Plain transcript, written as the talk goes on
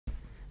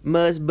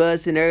Must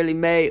bust in early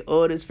May,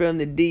 orders from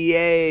the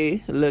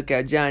DA. Look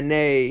out,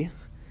 Johnny.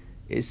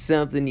 It's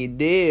something you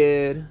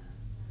did.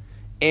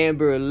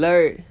 Amber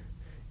Alert,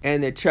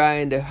 and they're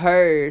trying to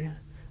hurt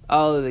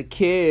all of the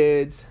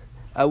kids.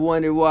 I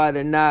wonder why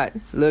they're not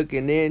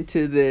looking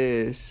into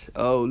this.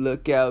 Oh,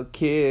 look out,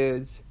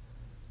 kids.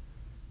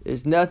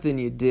 There's nothing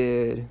you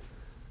did.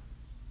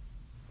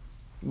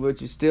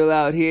 But you're still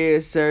out here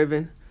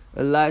serving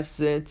a life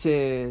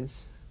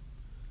sentence.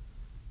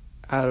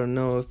 I don't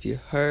know if you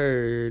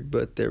heard,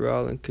 but they're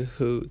all in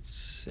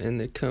cahoots, and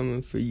they're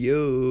coming for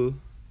you.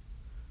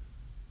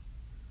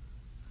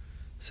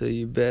 So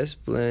you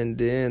best blend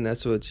in,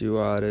 that's what you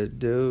ought to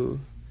do.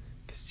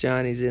 'Cause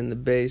Johnny's in the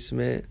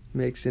basement,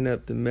 mixing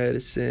up the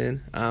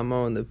medicine. I'm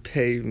on the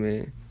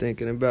pavement,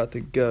 thinking about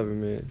the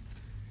government.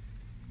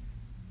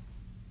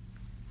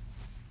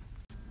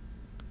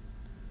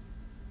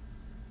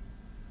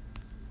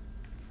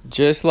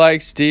 Just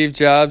like Steve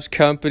Jobs'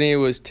 company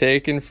was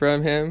taken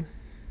from him,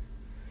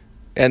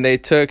 and they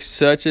took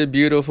such a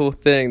beautiful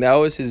thing. That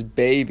was his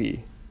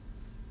baby.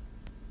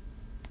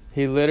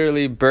 He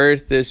literally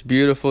birthed this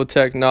beautiful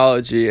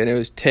technology, and it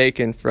was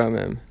taken from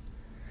him.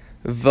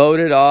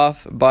 Voted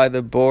off by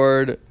the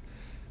board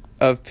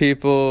of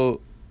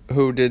people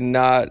who did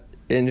not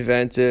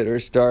invent it or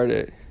start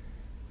it.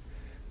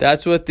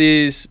 That's what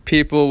these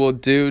people will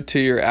do to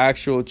your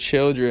actual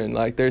children.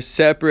 Like, they're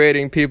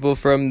separating people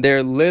from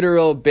their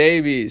literal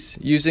babies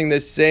using the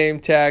same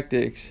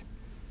tactics.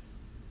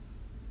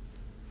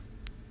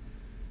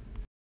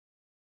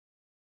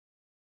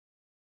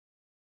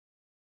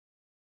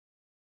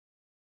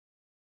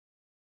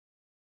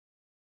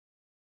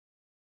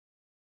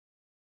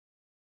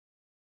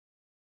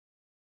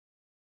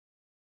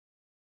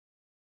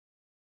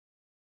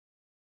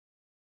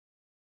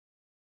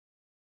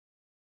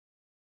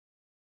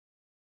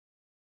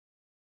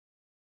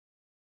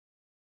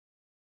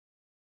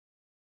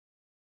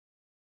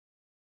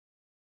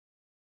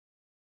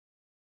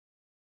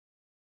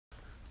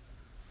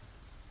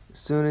 As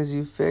soon as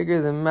you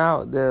figure them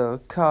out, they'll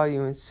call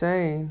you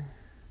insane.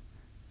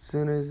 As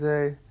soon as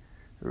they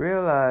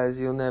realize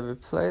you'll never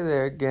play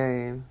their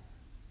game,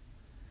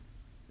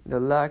 they'll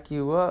lock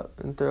you up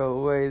and throw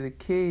away the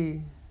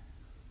key.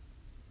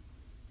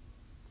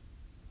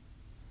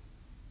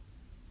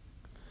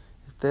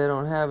 If they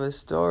don't have a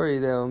story,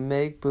 they'll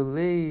make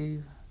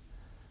believe.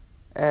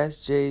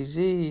 Ask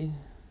Jay-Z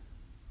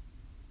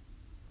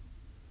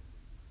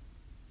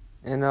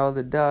and all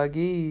the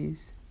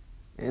doggies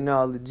and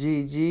all the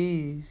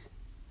GGs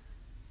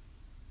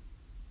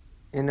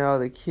and all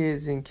the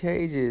kids in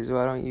cages.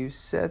 Why don't you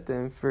set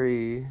them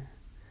free?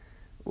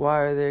 Why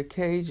are there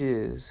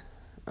cages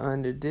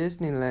under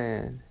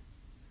Disneyland?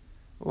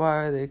 Why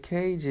are there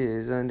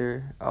cages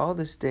under all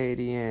the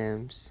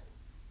stadiums?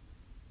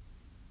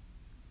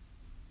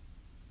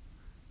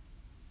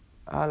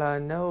 All I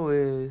know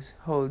is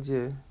hold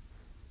your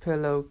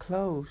pillow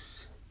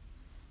close.